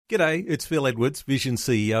G'day, it's Phil Edwards, Vision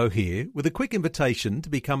CEO here, with a quick invitation to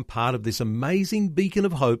become part of this amazing beacon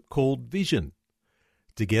of hope called Vision.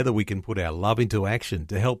 Together we can put our love into action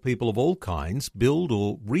to help people of all kinds build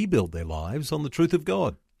or rebuild their lives on the truth of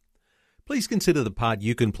God. Please consider the part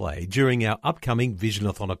you can play during our upcoming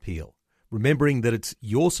Visionathon appeal, remembering that it's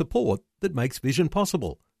your support that makes Vision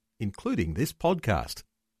possible, including this podcast.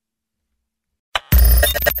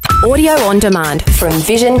 Audio on demand from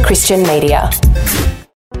Vision Christian Media.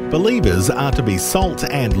 Believers are to be salt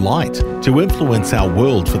and light to influence our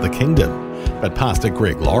world for the kingdom. But Pastor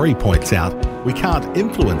Greg Laurie points out we can't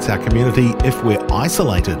influence our community if we're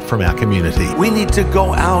isolated from our community. We need to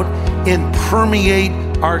go out and permeate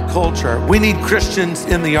our culture. We need Christians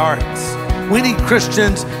in the arts. We need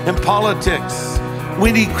Christians in politics.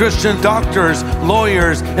 We need Christian doctors,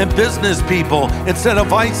 lawyers, and business people. Instead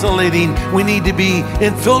of isolating, we need to be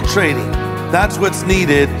infiltrating. That's what's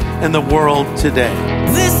needed in the world today.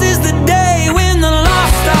 This is the day when the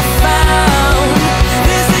lost are found.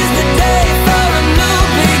 This is the day for a new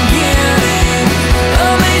beginning.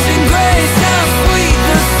 Amazing grace, how sweet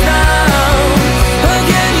the sound.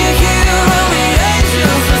 Again you hear all the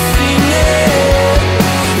angels are singing.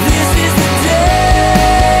 This is the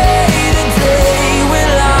day when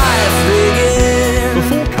life begins.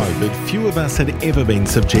 Before COVID, few of us had ever been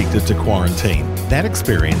subjected to quarantine. That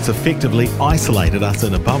experience effectively isolated us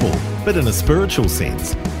in a bubble. But in a spiritual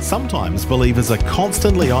sense, sometimes believers are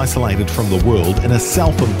constantly isolated from the world in a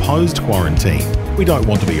self-imposed quarantine. We don't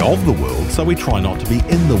want to be of the world, so we try not to be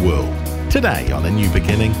in the world. Today on A New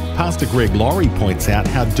Beginning, Pastor Greg Laurie points out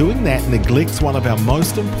how doing that neglects one of our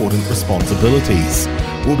most important responsibilities.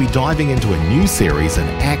 We'll be diving into a new series in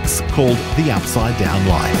Acts called The Upside Down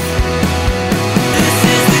Life.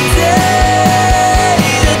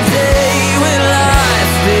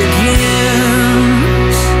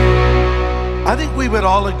 I think we would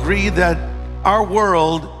all agree that our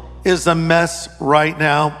world is a mess right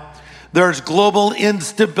now. There's global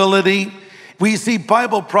instability. We see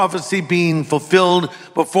Bible prophecy being fulfilled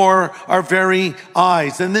before our very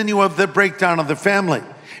eyes. And then you have the breakdown of the family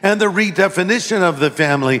and the redefinition of the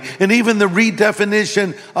family and even the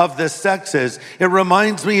redefinition of the sexes. It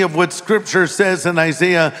reminds me of what Scripture says in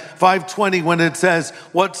Isaiah 5:20 when it says,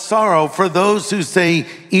 "What sorrow for those who say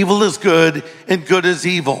evil is good and good is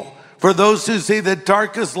evil. For those who say that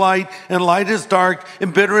dark is light and light is dark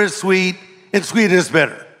and bitter is sweet and sweet is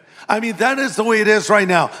bitter." I mean, that is the way it is right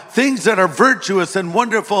now. Things that are virtuous and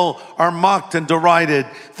wonderful are mocked and derided.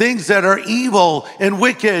 Things that are evil and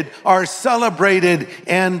wicked are celebrated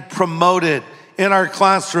and promoted in our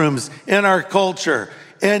classrooms, in our culture.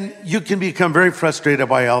 And you can become very frustrated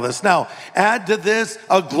by all this. Now, add to this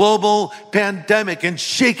a global pandemic and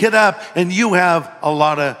shake it up, and you have a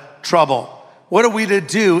lot of trouble. What are we to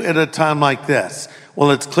do at a time like this?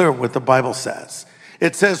 Well, it's clear what the Bible says.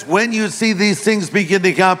 It says, when you see these things begin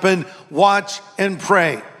to happen, watch and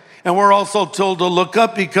pray. And we're also told to look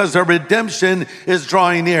up because our redemption is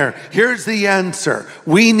drawing near. Here's the answer.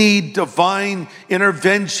 We need divine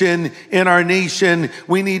intervention in our nation.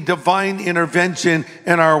 We need divine intervention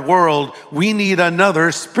in our world. We need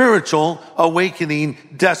another spiritual awakening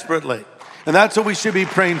desperately. And that's what we should be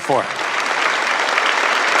praying for.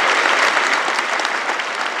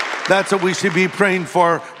 That's what we should be praying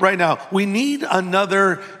for right now. We need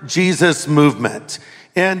another Jesus movement.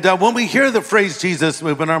 And when we hear the phrase Jesus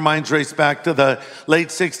movement, our minds race back to the late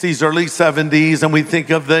 60s, early 70s, and we think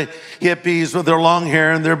of the hippies with their long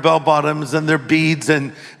hair and their bell bottoms and their beads.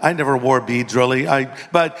 And I never wore beads, really.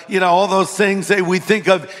 But all those things that we think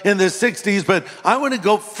of in the 60s. But I want to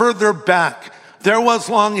go further back. There was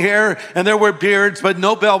long hair and there were beards, but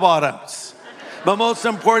no bell bottoms. But most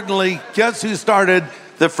importantly, guess who started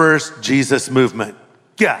the first Jesus movement?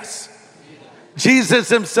 Guess. Jesus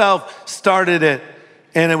himself started it,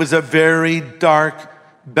 and it was a very dark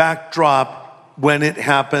backdrop when it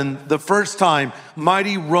happened the first time.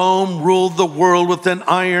 Mighty Rome ruled the world with an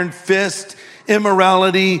iron fist.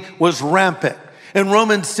 Immorality was rampant. In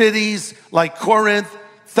Roman cities like Corinth,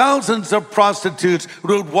 thousands of prostitutes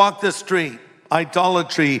would walk the street.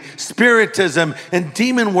 Idolatry, spiritism, and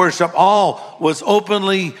demon worship all was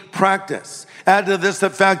openly practiced. Add to this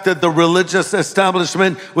the fact that the religious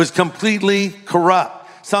establishment was completely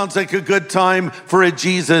corrupt. Sounds like a good time for a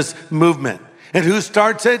Jesus movement. And who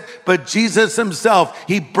starts it? But Jesus himself.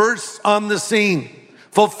 He bursts on the scene,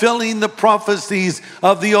 fulfilling the prophecies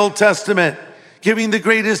of the Old Testament, giving the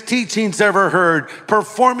greatest teachings ever heard,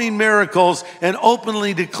 performing miracles, and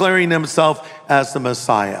openly declaring himself as the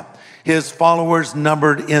Messiah. His followers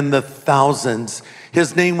numbered in the thousands.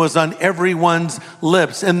 His name was on everyone's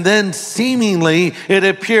lips. And then seemingly it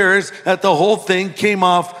appears that the whole thing came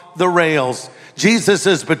off the rails. Jesus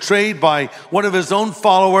is betrayed by one of his own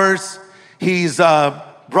followers. He's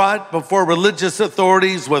brought before religious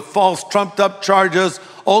authorities with false trumped-up charges,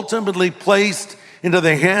 ultimately placed into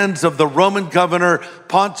the hands of the Roman governor,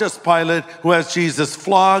 Pontius Pilate, who has Jesus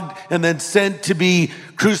flogged and then sent to be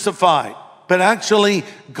crucified. But actually,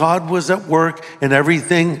 God was at work in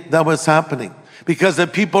everything that was happening. Because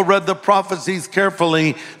if people read the prophecies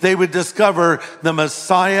carefully, they would discover the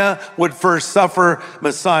Messiah would first suffer,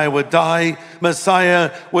 Messiah would die,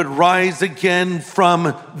 Messiah would rise again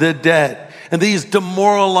from the dead. And these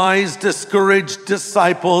demoralized, discouraged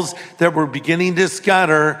disciples that were beginning to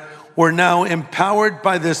scatter were now empowered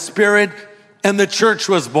by the Spirit, and the church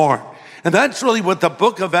was born. And that's really what the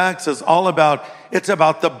book of Acts is all about. It's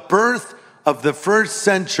about the birth of the first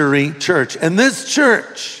century church. And this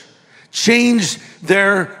church changed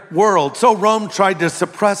their world. So Rome tried to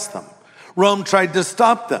suppress them. Rome tried to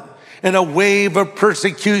stop them. And a wave of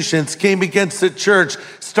persecutions came against the church,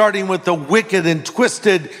 starting with the wicked and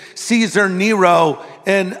twisted Caesar Nero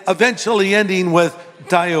and eventually ending with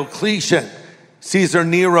Diocletian. Caesar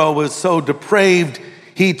Nero was so depraved,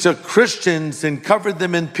 he took Christians and covered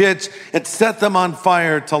them in pitch and set them on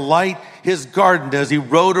fire to light his garden as he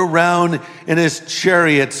rode around in his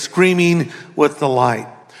chariot screaming with the light.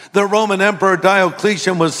 The Roman Emperor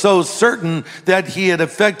Diocletian was so certain that he had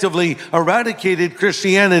effectively eradicated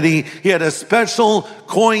Christianity, he had a special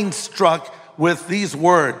coin struck with these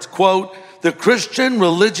words, quote, "The Christian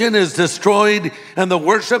religion is destroyed and the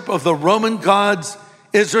worship of the Roman gods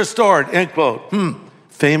is restored," end quote.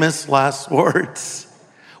 Famous last words.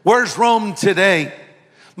 Where's Rome today?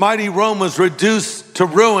 Mighty Rome was reduced to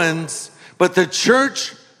ruins, but the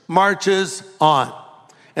church marches on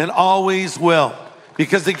and always will.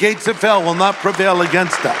 Because the gates of hell will not prevail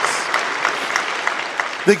against us.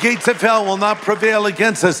 The gates of hell will not prevail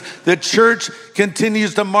against us. The church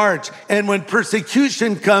continues to march. And when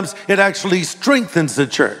persecution comes, it actually strengthens the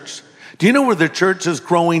church. Do you know where the church is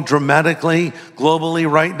growing dramatically globally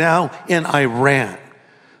right now? In Iran.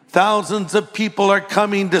 Thousands of people are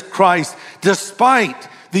coming to Christ despite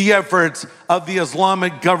the efforts of the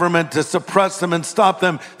Islamic government to suppress them and stop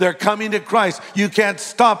them. They're coming to Christ. You can't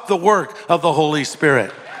stop the work of the Holy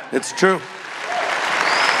Spirit. It's true.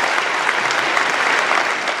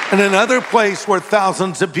 And another place where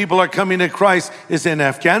thousands of people are coming to Christ is in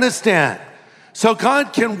Afghanistan. So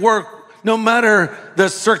God can work no matter the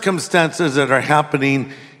circumstances that are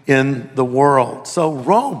happening in the world. So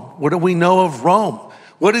Rome, what do we know of Rome?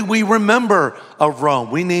 What do we remember of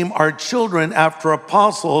Rome? We name our children after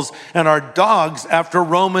apostles and our dogs after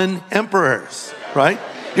Roman emperors, right?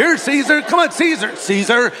 Here, Caesar, come on, Caesar.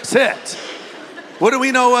 Caesar, sit. What do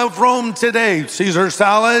we know of Rome today? Caesar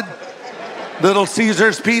salad? Little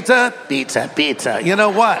Caesar's pizza? Pizza. You know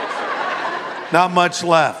what? Not much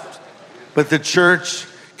left. But the church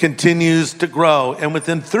continues to grow. And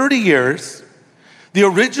within 30 years, the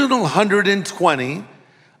original 120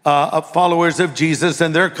 of followers of Jesus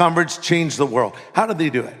and their converts changed the world. How did they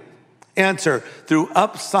do it? Answer, through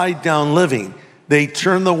upside down living. They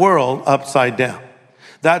turned the world upside down.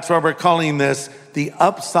 That's why we're calling this the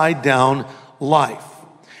upside down life.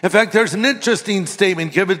 In fact, there's an interesting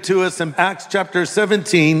statement given to us in Acts chapter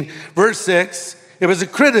 17, verse 6. It was a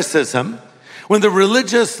criticism when the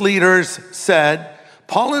religious leaders said,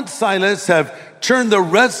 Paul and Silas have turned the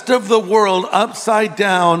rest of the world upside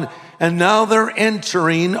down and now they're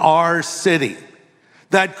entering our city.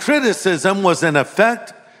 That criticism was in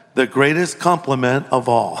effect the greatest compliment of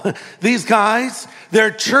all. These guys,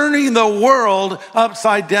 they're turning the world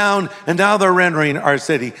upside down and now they're entering our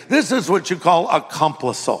city. This is what you call a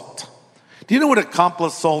complisalt. Do you know what a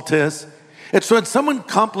complisalt is? It's when someone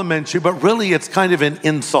compliments you, but really it's kind of an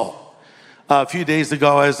insult. A few days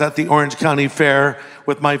ago, I was at the Orange County Fair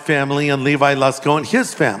with my family and Levi Lusko and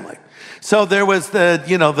his family. So there was the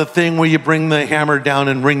thing where you bring the hammer down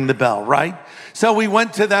and ring the bell, right? So we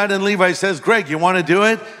went to that and Levi says, Greg, you want to do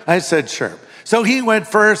it? I said, sure. So he went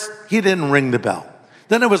first. He didn't ring the bell.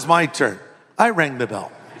 Then it was my turn. I rang the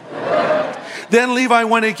bell. Then Levi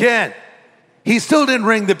went again. He still didn't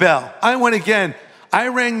ring the bell. I went again. I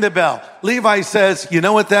rang the bell. Levi says, you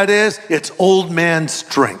know what that is? It's old man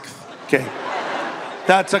strength. Okay.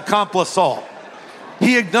 That's a complisalt.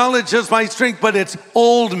 He acknowledges my strength, but it's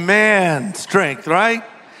old man strength, right?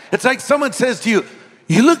 It's like someone says to you,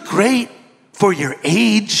 you look great for your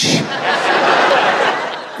age.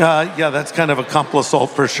 Yeah, that's kind of a complisalt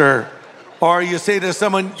for sure. Or you say to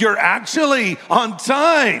someone, you're actually on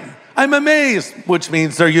time. I'm amazed, which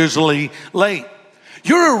means they're usually late.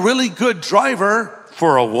 You're a really good driver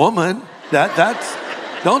for a woman.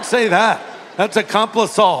 Don't say that. That's a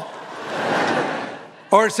complisalt.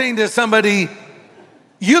 Or saying to somebody,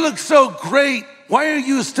 you look so great, why are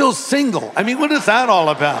you still single? I mean, what is that all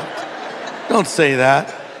about? Don't say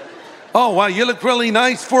that. Oh, wow, you look really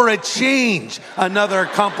nice for a change. Another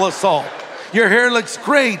complisol. Your hair looks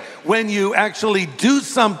great when you actually do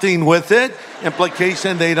something with it.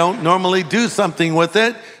 Implication, they don't normally do something with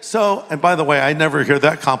it. So, and by the way, I never hear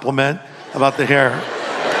that compliment about the hair.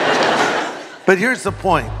 But here's the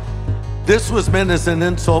point. This was meant as an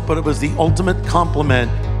insult, but it was the ultimate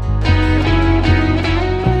compliment.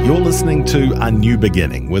 You're listening to A New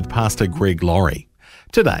Beginning with Pastor Greg Laurie.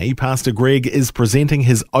 Today, Pastor Greg is presenting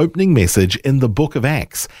his opening message in the book of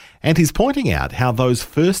Acts, and he's pointing out how those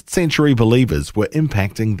first century believers were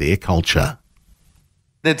impacting their culture.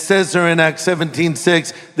 It says there in Acts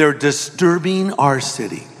 17:6, they're disturbing our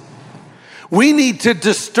city. We need to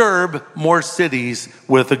disturb more cities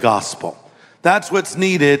with the gospel. That's what's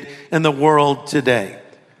needed in the world today.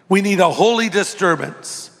 We need a holy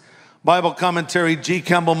disturbance. Bible commentary G.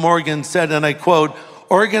 Campbell Morgan said, and I quote,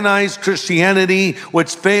 organized Christianity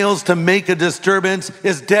which fails to make a disturbance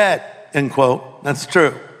is dead, end quote. That's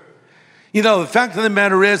true. You know, the fact of the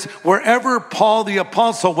matter is, wherever Paul the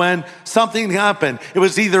Apostle went, something happened. It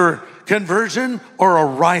was either conversion or a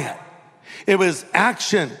riot. It was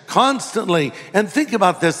action constantly. And think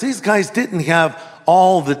about this. These guys didn't have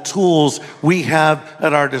all the tools we have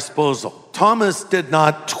at our disposal. Thomas did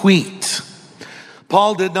not tweet.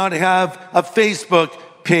 Paul did not have a Facebook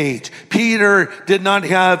page. Peter did not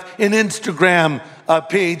have an Instagram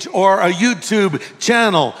page or a YouTube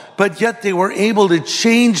channel, but yet they were able to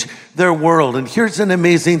change their world. And here's an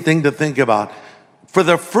amazing thing to think about. For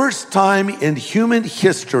the first time in human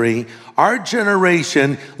history, our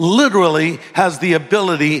generation literally has the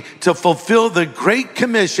ability to fulfill the Great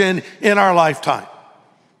Commission in our lifetime.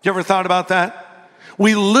 You ever thought about that?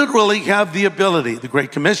 We literally have the ability, the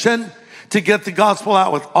Great Commission, to get the gospel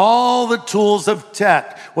out with all the tools of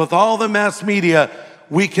tech, with all the mass media.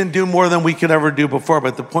 We can do more than we could ever do before.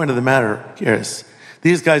 But the point of the matter is,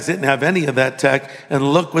 these guys didn't have any of that tech,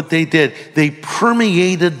 and look what they did. They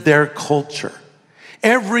permeated their culture.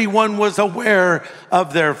 Everyone was aware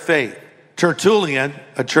of their faith. Tertullian,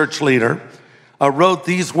 a church leader, wrote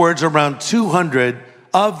these words around 200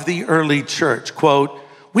 of the early church, quote,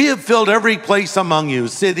 we have filled every place among you,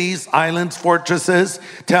 cities, islands, fortresses,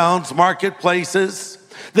 towns, marketplaces,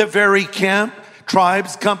 the very camp,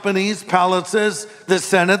 tribes, companies, palaces, the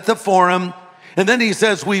Senate, the forum. And then he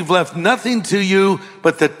says, we've left nothing to you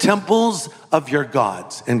but the temples of your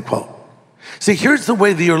gods, end quote. See, here's the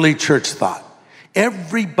way the early church thought.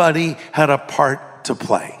 Everybody had a part to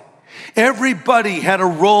play. Everybody had a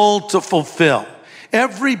role to fulfill.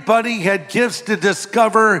 Everybody had gifts to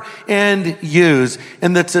discover and use.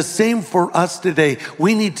 And that's the same for us today.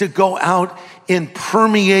 We need to go out and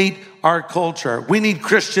permeate our culture. We need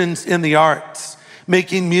Christians in the arts,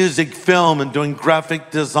 making music, film, and doing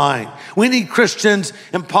graphic design. We need Christians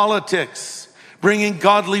in politics, bringing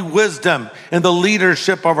godly wisdom in the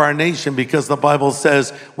leadership of our nation, because the Bible says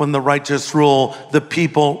when the righteous rule, the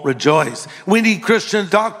people rejoice. We need Christian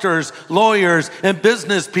doctors, lawyers, and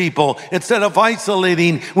business people. Instead of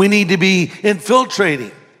isolating, we need to be infiltrating.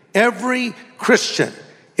 Every Christian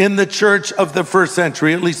in the church of the first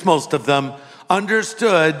century, at least most of them,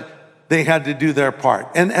 understood they had to do their part.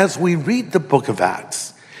 And as we read the book of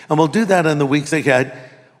Acts, and we'll do that in the weeks ahead,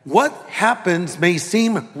 what happens may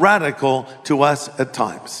seem radical to us at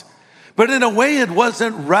times. But in a way, it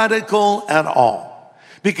wasn't radical at all.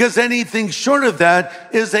 Because anything short of that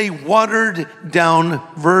is a watered down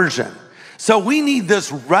version. So we need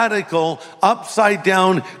this radical, upside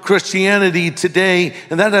down Christianity today,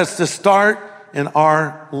 and that has to start in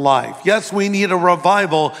our life. Yes, we need a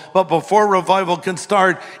revival, but before revival can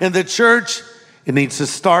start in the church, it needs to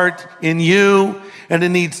start in you, and it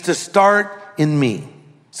needs to start in me.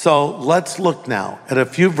 So let's look now at a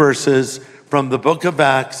few verses from the book of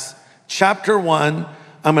Acts, chapter 1.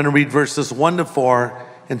 I'm going to read verses 1 to 4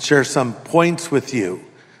 and share some points with you.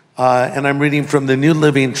 And I'm reading from the New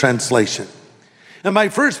Living Translation. In my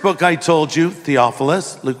first book, I told you,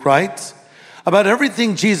 Theophilus, Luke writes, about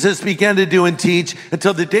everything Jesus began to do and teach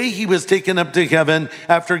until the day he was taken up to heaven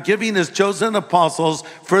after giving his chosen apostles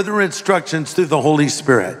further instructions through the Holy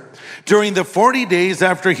Spirit. During the 40 days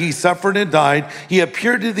after he suffered and died, he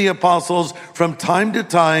appeared to the apostles from time to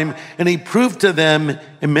time, and he proved to them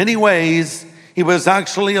in many ways he was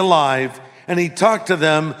actually alive, and he talked to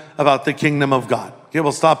them about the kingdom of God. Okay,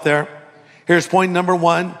 we'll stop there. Here's point number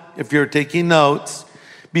 1, if you're taking notes.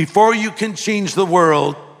 Before you can change the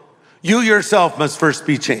world, you yourself must first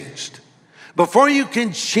be changed. Before you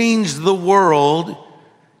can change the world,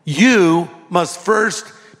 you must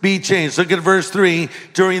first be changed. Look at verse 3.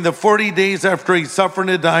 During the 40 days after he suffered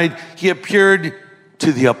and died, he appeared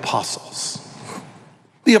to the apostles.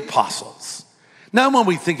 The apostles. Now when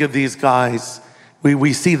we think of these guys,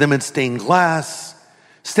 we see them in stained glass,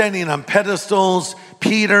 standing on pedestals.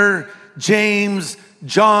 Peter, James,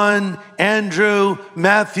 John, Andrew,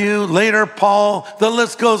 Matthew, later Paul, the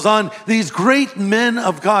list goes on. These great men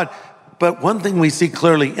of God. But one thing we see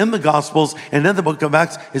clearly in the Gospels and in the book of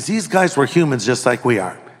Acts is these guys were humans just like we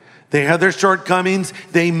are. They had their shortcomings.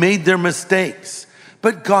 They made their mistakes.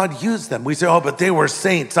 But God used them. We say, oh, but they were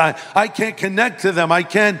saints. I can't connect to them. I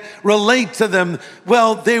can't relate to them.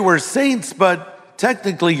 Well, they were saints, but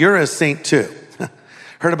technically you're a saint too.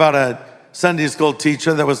 Heard about a Sunday school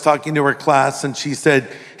teacher that was talking to her class, and she said,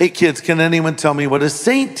 hey kids, can anyone tell me what a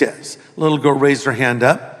saint is? Little girl raised her hand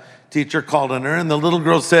up. Teacher called on her, and the little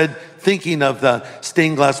girl said, thinking of the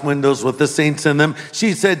stained glass windows with the saints in them,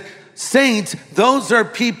 she said, saints, those are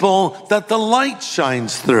people that the light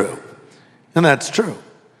shines through. And that's true.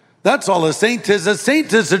 That's all a saint is. A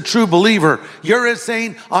saint is a true believer. You're a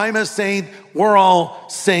saint, I'm a saint, we're all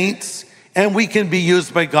saints. And we can be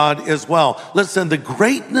used by God as well. Listen, the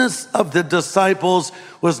greatness of the disciples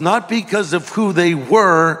was not because of who they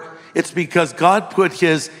were. It's because God put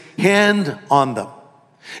his hand on them.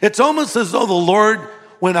 It's almost as though the Lord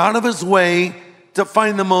went out of his way to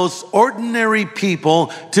find the most ordinary people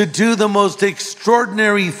to do the most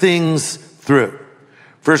extraordinary things through.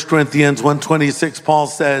 1 Corinthians 1:26, Paul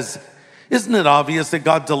says, isn't it obvious that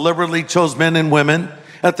God deliberately chose men and women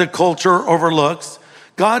that the culture overlooks?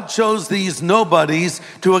 God chose these nobodies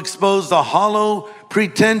to expose the hollow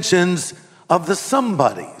pretensions of the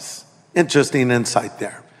somebodies. Interesting insight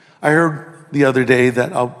there. I heard the other day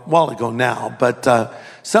that, a while ago now, but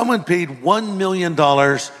someone paid $1 million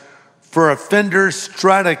for a Fender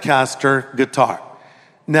Stratocaster guitar.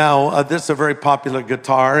 Now, this is a very popular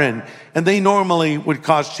guitar, and they normally would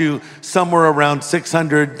cost you somewhere around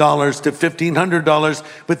 $600 to $1,500.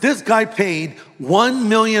 But this guy paid $1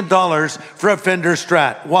 million for a Fender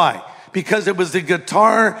Strat. Why? Because it was the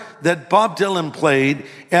guitar that Bob Dylan played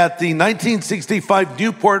at the 1965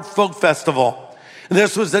 Newport Folk Festival. And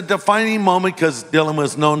this was a defining moment because Dylan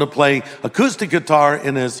was known to play acoustic guitar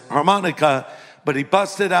in his harmonica. But he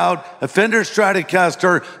busted out a Fender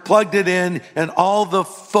Stratocaster, plugged it in, and all the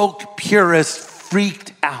folk purists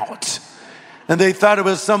freaked out. And they thought it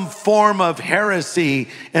was some form of heresy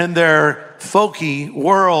in their folky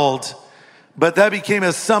world. But that became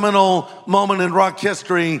a seminal moment in rock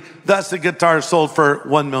history. Thus, the guitar sold for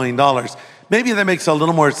 $1 million. Maybe that makes a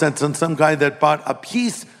little more sense than some guy that bought a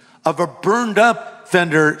piece of a burned up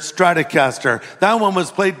Fender Stratocaster. That one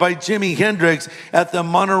was played by Jimi Hendrix at the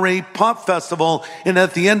Monterey Pop Festival. And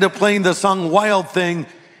at the end of playing the song Wild Thing,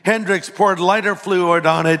 Hendrix poured lighter fluid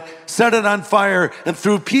on it, set it on fire, and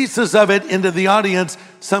threw pieces of it into the audience.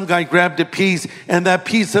 Some guy grabbed a piece, and that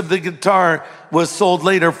piece of the guitar was sold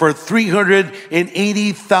later for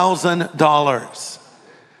 $380,000.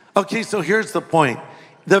 Okay, so here's the point.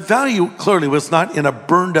 The value clearly was not in a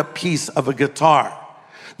burned up piece of a guitar.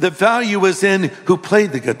 The value was in who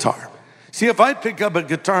played the guitar. See, if I pick up a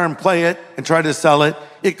guitar and play it and try to sell it,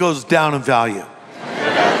 it goes down in value.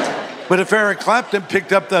 But if Eric Clapton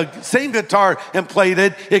picked up the same guitar and played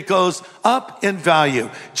it, it goes up in value.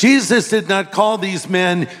 Jesus did not call these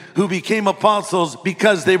men who became apostles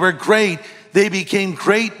because they were great. They became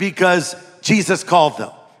great because Jesus called them.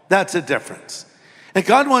 That's a difference. And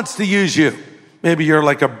God wants to use you. Maybe you're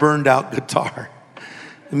like a burned out guitar.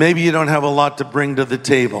 Maybe you don't have a lot to bring to the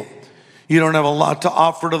table. You don't have a lot to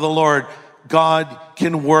offer to the Lord. God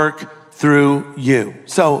can work through you.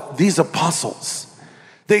 So these apostles,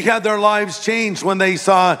 they had their lives changed when they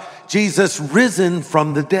saw Jesus risen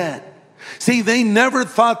from the dead. See, they never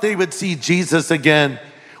thought they would see Jesus again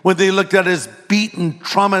when they looked at his beaten,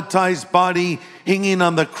 traumatized body hanging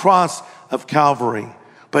on the cross of Calvary.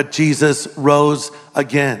 But Jesus rose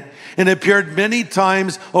again and appeared many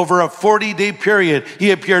times over a 40-day period.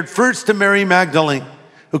 He appeared first to Mary Magdalene,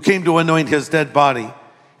 who came to anoint his dead body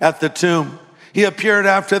at the tomb. He appeared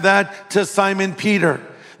after that to Simon Peter.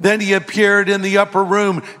 Then he appeared in the upper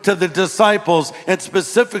room to the disciples, and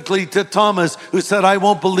specifically to Thomas, who said, I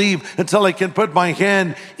won't believe until I can put my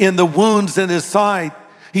hand in the wounds in his side.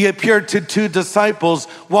 He appeared to 2 disciples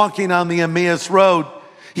walking on the Emmaus Road.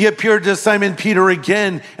 He appeared to Simon Peter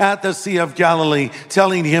again at the Sea of Galilee,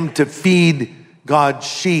 telling him to feed God's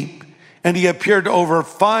sheep. And he appeared to over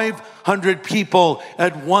 500 people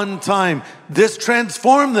at one time. This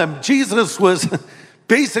transformed them. Jesus was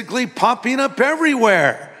basically popping up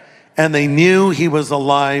everywhere. And they knew he was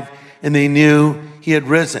alive, and they knew he had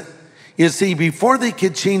risen. You see, before they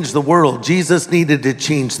could change the world, Jesus needed to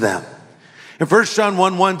change them. In 1 John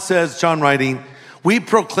 1:1 says, John writing, "We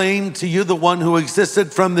proclaim to you the one who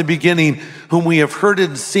existed from the beginning, whom we have heard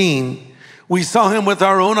and seen. We saw him with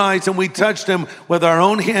our own eyes and we touched him with our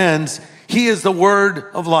own hands. He is the word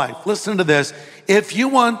of life." Listen to this. If you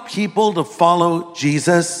want people to follow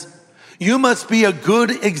Jesus, you must be a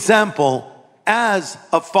good example as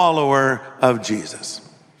a follower of Jesus.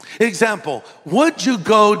 Example, would you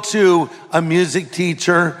go to a music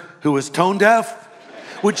teacher who is tone deaf?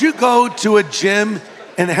 Would you go to a gym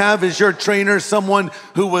and have as your trainer someone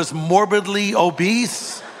who was morbidly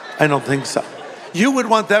obese? I don't think so. You would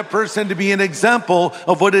want that person to be an example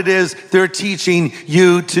of what it is they're teaching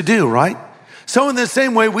you to do, right? So in the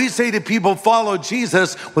same way, we say to people, follow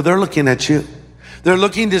Jesus, well, they're looking at you. They're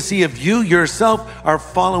looking to see if you yourself are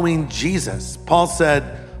following Jesus. Paul said,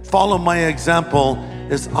 follow my example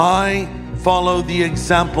as I follow the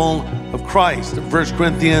example of Christ. In 1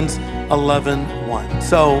 Corinthians 11:1.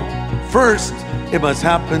 So first, it must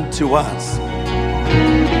happen to us.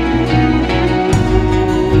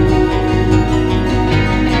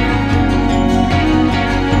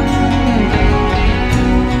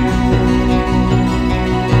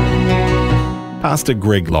 Pastor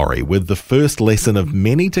Greg Laurie with the first lesson of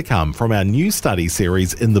many to come from our new study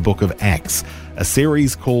series in the book of Acts, a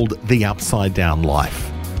series called The Upside Down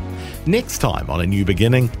Life. Next time on A New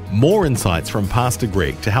Beginning, more insights from Pastor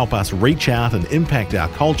Greg to help us reach out and impact our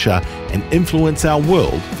culture and influence our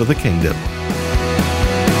world for the kingdom.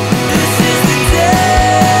 This is the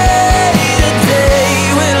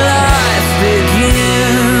day when life begins.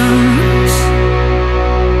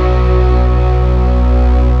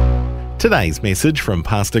 Today's message from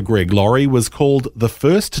Pastor Greg Laurie was called The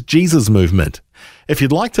First Jesus Movement. If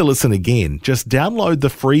you'd like to listen again, just download the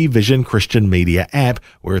free Vision Christian Media app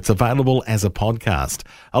where it's available as a podcast,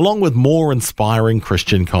 along with more inspiring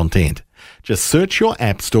Christian content. Just search your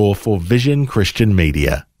app store for Vision Christian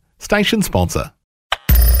Media. Station sponsor.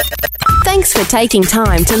 Thanks for taking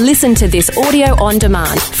time to listen to this audio on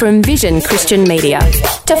demand from Vision Christian Media.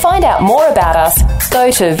 To find out more about us,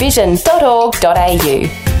 go to vision.org.au.